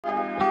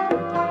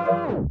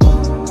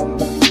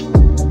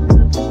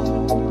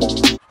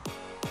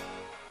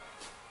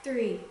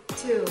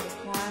2,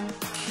 1.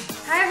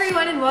 Hi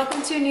everyone and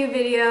welcome to a new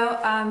video.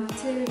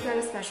 Today we've got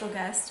a special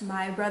guest.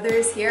 My brother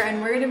is here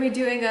and we're going to be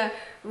doing a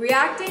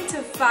reacting to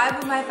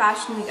 5 of my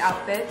Fashion Week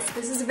outfits.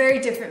 This is a very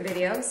different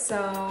video,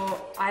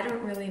 so I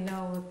don't really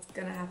know what's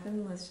going to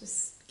happen. Let's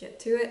just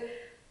get to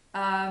it.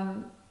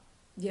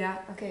 Yeah,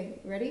 okay,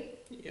 ready?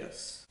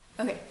 Yes.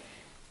 Okay.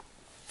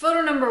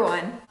 Photo number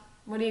 1.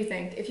 What do you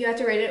think? If you had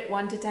to rate it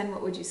 1 to 10,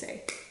 what would you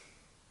say?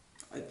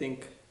 I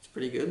think it's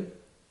pretty good.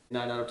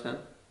 9 out of 10.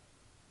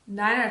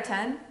 9 out of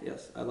 10?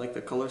 Yes, I like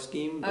the color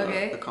scheme,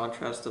 the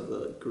contrast of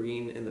the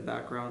green in the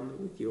background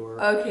with your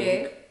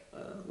pink,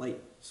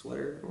 light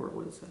sweater, or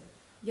what is that?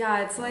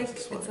 Yeah, it's like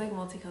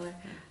multicolor.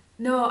 Yeah.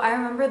 No, I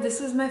remember this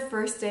was my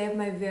first day of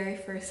my very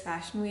first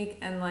Fashion Week,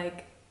 and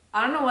like,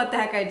 I don't know what the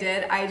heck I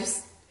did.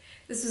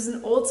 This was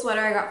an old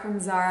sweater I got from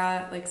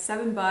Zara, like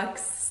 $7.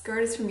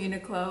 Skirt is from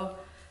Uniqlo.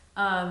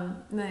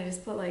 And then I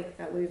just put like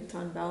that Louis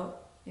Vuitton belt,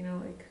 you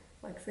know, like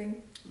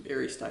flexing.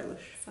 Very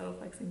stylish. Subtle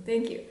flexing,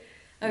 thank you.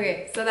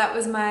 Okay, so that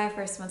was my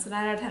first one, so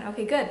 9 out of 10.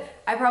 Okay, good.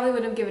 I probably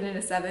would have given it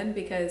a 7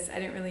 because I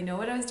didn't really know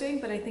what I was doing,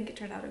 but I think it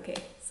turned out okay,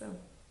 so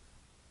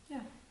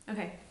yeah.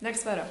 Okay,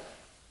 next photo.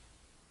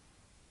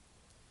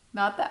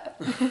 Not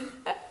that.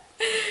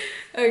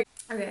 Okay,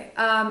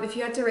 if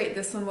you had to rate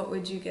this one, what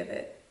would you give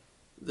it?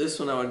 This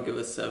one I would give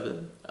a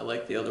 7. I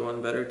like the other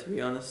one better, to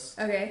be honest.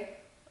 Okay.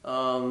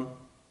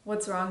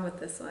 What's wrong with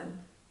this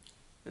one?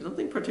 There's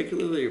nothing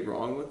particularly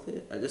wrong with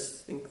it. I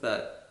just think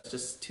that it's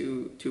just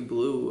too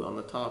blue on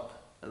the top,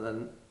 and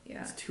then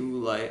it's too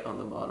light on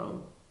the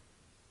bottom.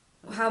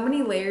 How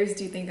many layers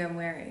do you think I'm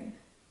wearing?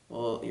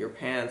 Well, your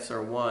pants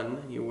are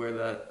one. You wear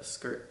that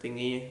skirt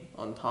thingy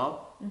on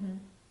top. Mm-hmm.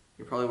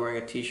 You're probably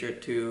wearing a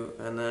t-shirt too,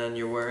 and then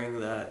you're wearing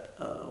that,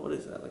 what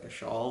is that, like a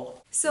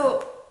shawl?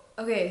 So,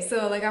 okay,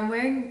 so like I'm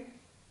wearing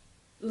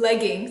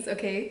leggings,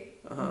 okay?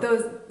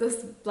 Those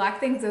black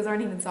things, those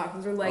aren't even socks,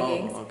 those are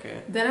leggings. Oh,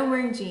 okay. Then I'm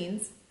wearing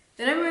jeans.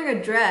 Then I'm wearing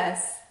a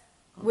dress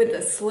with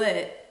a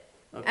slit.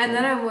 Okay. And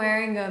then I'm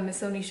wearing a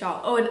Missoni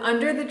shawl. Oh, and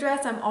under the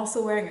dress, I'm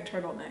also wearing a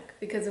turtleneck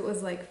because it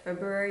was like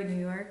February,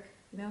 New York,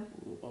 you know?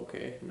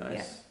 Okay, nice.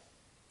 Yeah.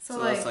 So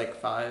like, that's like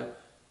 5?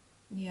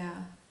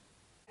 Yeah.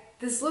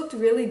 This looked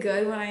really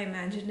good when I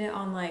imagined it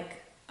on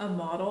like a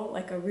model,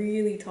 like a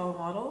really tall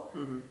model.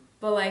 Mm-hmm.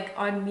 But like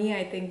on me,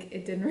 I think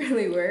it didn't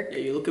really work. Yeah,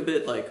 you look a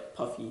bit like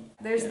puffy.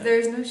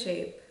 There's no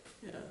shape.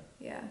 Yeah.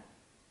 Yeah.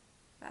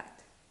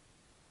 Fact.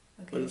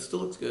 Okay. But it still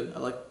looks good. I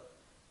like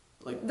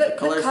the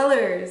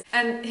colors.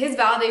 And his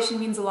validation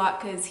means a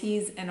lot because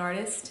he's an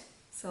artist.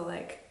 So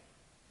like.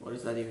 What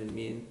does that even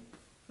mean?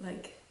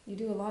 Like you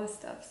do a lot of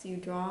stuff. So you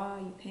draw,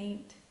 you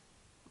paint.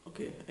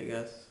 Okay, I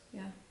guess.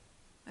 Yeah.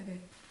 Okay.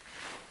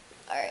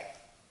 All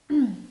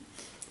right.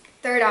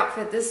 Third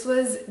outfit. This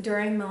was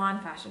during Milan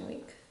Fashion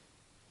Week.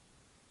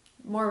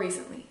 More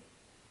recently.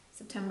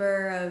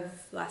 September of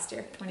last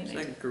year, 2019.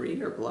 Is that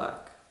green or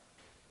black?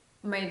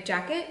 My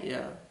jacket?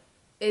 Yeah.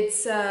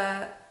 It's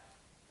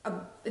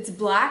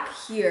black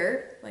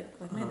here, like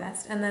my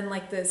vest, and then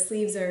like the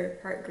sleeves are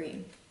part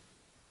green.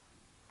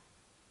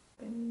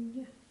 And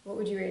yeah. What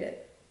would you rate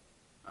it?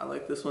 I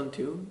like this one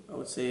too. I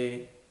would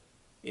say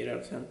 8 out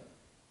of 10.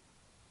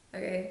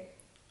 Okay.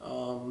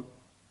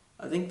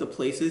 I think the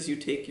places you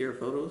take your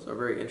photos are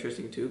very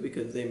interesting too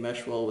because they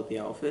mesh well with the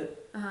outfit.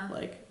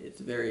 Like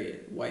it's very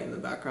white in the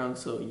background,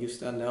 so you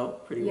stand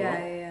out pretty well.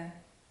 Yeah.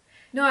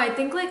 No, I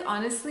think like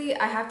honestly,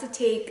 I have to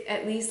take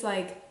at least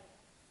like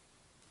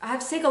I have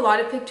to take a lot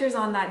of pictures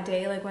on that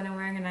day, like when I'm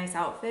wearing a nice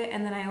outfit,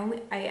 and then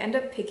I end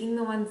up picking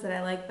the ones that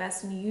I like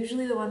best, and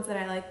usually the ones that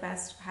I like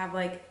best have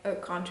like a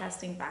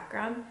contrasting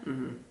background.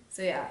 Mm-hmm.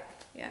 So yeah,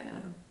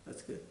 no,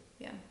 that's good.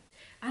 Yeah.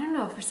 I don't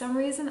know, for some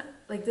reason,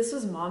 like this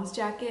was Mom's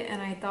jacket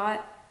and I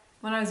thought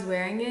when I was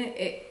wearing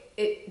it,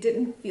 it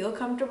didn't feel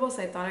comfortable,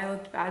 so I thought I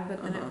looked bad,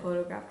 but then it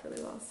photographed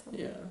really well, so.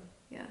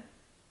 Yeah.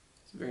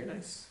 It's very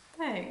nice.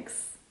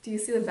 Thanks. Do you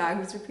see the bag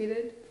was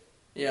repeated?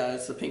 Yeah,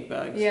 it's the pink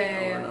bag.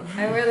 Yeah.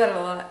 I wear that a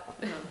lot.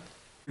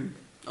 Yeah.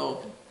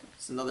 Oh,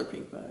 it's another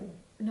pink bag.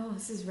 No,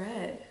 this is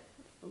red.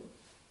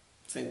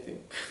 Same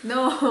thing.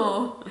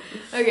 No.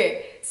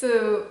 Okay,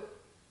 so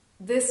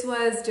this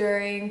was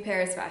during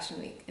Paris Fashion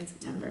Week in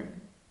September. Mm-hmm.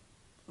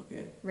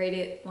 Okay. Rate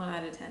it 1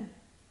 out of 10.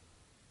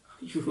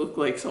 You look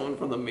like someone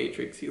from The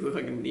Matrix. You look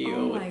like a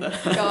Neo with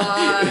that,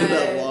 God. with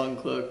that long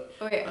cloak.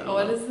 Wait,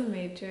 what is The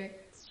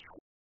Matrix?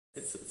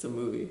 It's a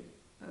movie.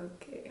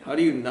 Okay. How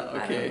do you not?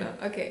 Okay. I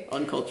don't know. Okay.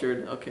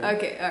 Uncultured. Okay.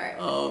 Okay, alright.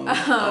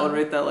 I would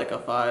rate that like a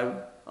 5,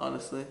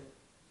 honestly.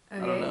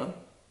 Okay. I don't know.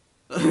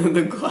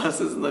 The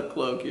glasses and the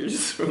cloak, you're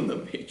just from The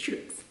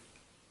Matrix.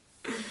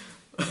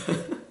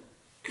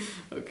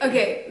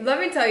 Okay, let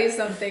me tell you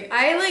something.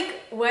 I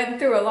like went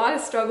through a lot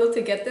of struggle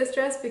to get this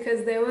dress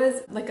because there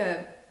was like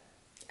I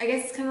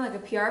guess it's kind of like a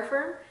PR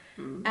firm,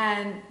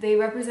 and they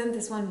represent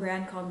this one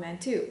brand called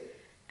Mantoux.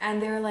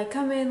 And they were like,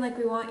 come in, like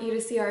we want you to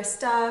see our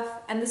stuff.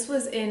 And this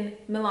was in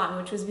Milan,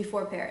 which was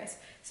before Paris.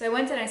 So I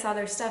went and I saw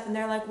their stuff and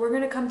they're like, we're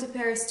gonna come to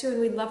Paris too and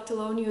we'd love to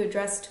loan you a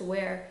dress to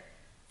wear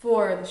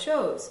for the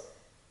shows.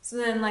 So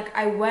then like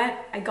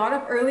I got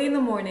up early in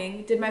the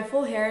morning, did my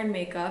full hair and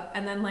makeup,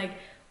 and then like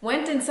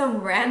went in some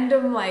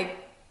random like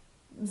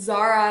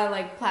Zara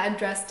like plaid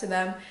dress to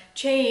them,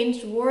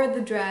 changed, wore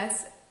the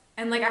dress,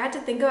 and like I had to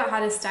think about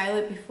how to style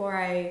it before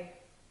I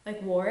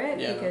like wore it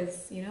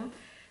because, you know.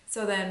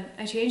 So then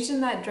I changed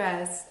in that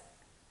dress,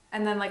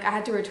 and then like I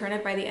had to return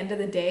it by the end of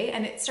the day,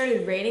 and it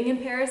started raining in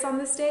Paris on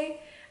this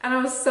day. And I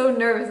was so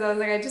nervous. I was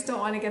like, I just don't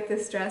want to get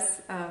this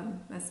dress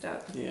messed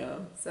up. Yeah.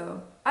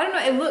 So, I don't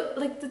know. It looked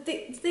like the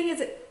thing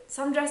is,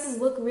 some dresses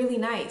look really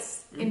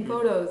nice in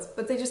photos,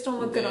 but they just don't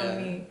look good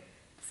on me.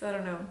 So, I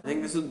don't know. I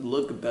think this would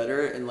look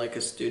better in like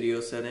a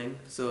studio setting.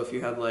 So, if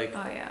you had like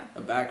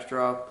a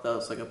backdrop that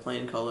was like a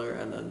plain color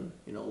and then,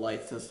 you know,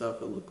 lights and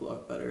stuff, it would look a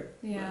lot better.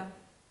 Yeah.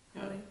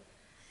 But, yeah.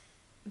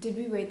 Did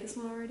we rate this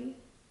one already?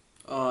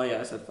 Oh, yeah.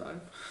 I said 5.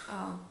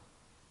 Oh.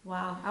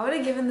 Wow. I would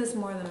have given this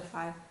more than a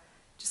 5.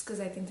 Just because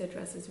I think the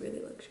dress is really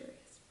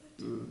luxurious.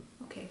 But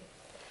okay.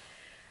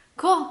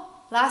 Cool.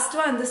 Last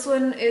one. This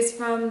one is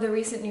from the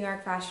recent New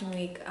York Fashion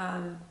Week.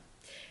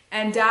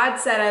 And Dad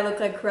said I look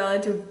like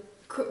Cruella de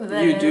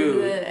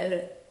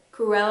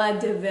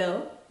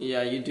Vil.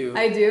 Yeah, you do.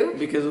 I do?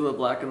 Because of the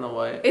black and the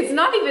white. It's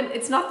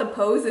not the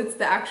pose, it's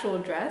the actual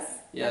dress.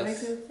 Yes. That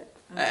makes sense?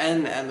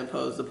 Okay. And the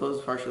pose. The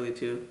pose partially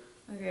too.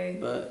 Okay.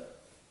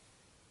 But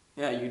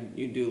yeah,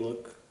 you do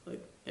look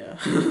like, yeah.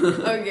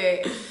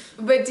 Okay.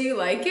 But do you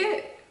like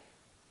it?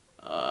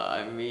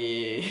 I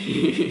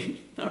mean,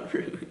 not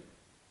really.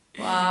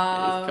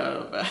 Wow. It's kind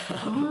of bad.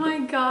 Oh my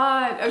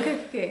god.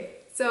 Okay.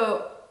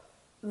 So,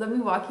 let me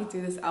walk you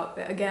through this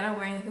outfit. Again, I'm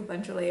wearing like a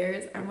bunch of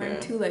layers. I'm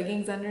wearing 2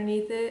 leggings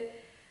underneath it,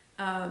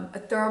 a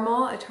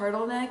thermal, a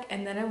turtleneck,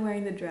 and then I'm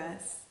wearing the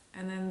dress,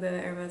 and then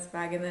the Hermes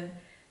bag, and then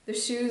the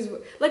shoes.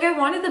 Like, I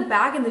wanted the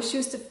bag and the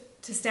shoes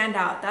to stand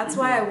out. That's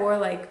why I wore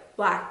like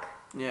black.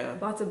 Yeah.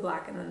 Lots of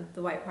black, and then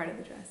the white part of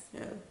the dress.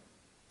 Yeah.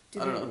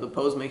 I don't know, the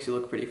pose makes you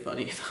look pretty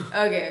funny.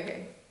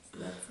 Okay. So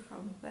that's the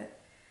problem. But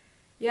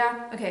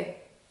yeah, okay.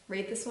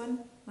 Rate this one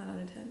 1 out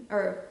of 10.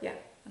 Or yeah,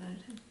 1 out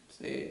of 10.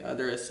 Say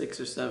either a 6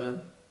 or 7.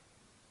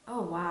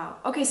 Oh wow.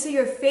 Okay, so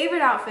your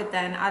favorite outfit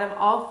then out of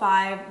all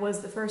 5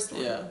 was the first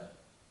one. Yeah.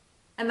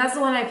 And that's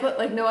the one I put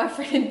like no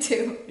effort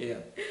into. Yeah.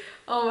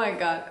 Oh my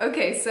god.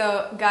 Okay,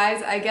 so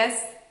guys, I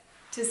guess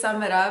to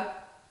sum it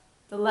up,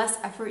 the less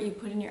effort you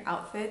put in your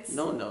outfits,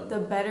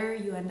 the better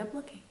you end up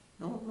looking.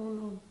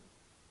 No.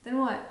 Then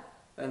what?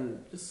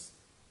 And just,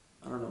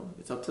 I don't know,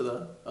 it's up to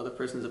the other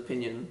person's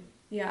opinion.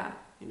 Yeah.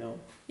 You know?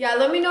 Yeah,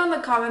 let me know in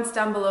the comments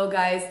down below,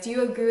 guys. Do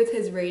you agree with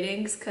his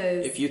ratings?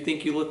 Because if you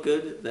think you look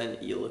good, then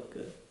you look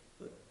good.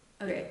 But,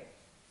 okay.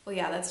 Well,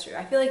 yeah, that's true.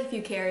 I feel like if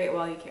you carry it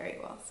well, you carry it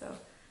well. So,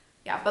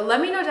 yeah. But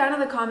let me know down in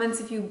the comments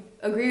if you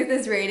agree with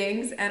his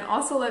ratings. And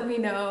also let me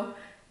know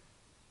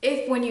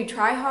if when you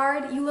try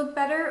hard, you look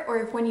better, or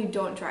if when you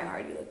don't try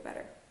hard, you look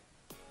better.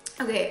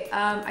 Okay,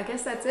 I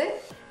guess that's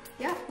it.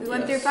 Yeah, we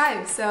went through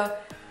 5, so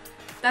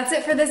that's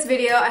it for this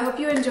video. I hope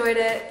you enjoyed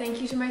it.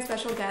 Thank you to my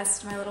special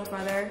guest, my little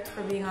brother,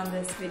 for being on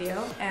this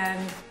video.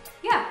 And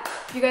yeah,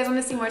 if you guys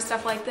want to see more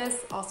stuff like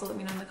this, also let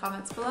me know in the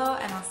comments below,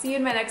 and I'll see you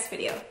in my next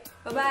video.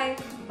 Bye-bye.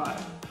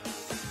 Bye.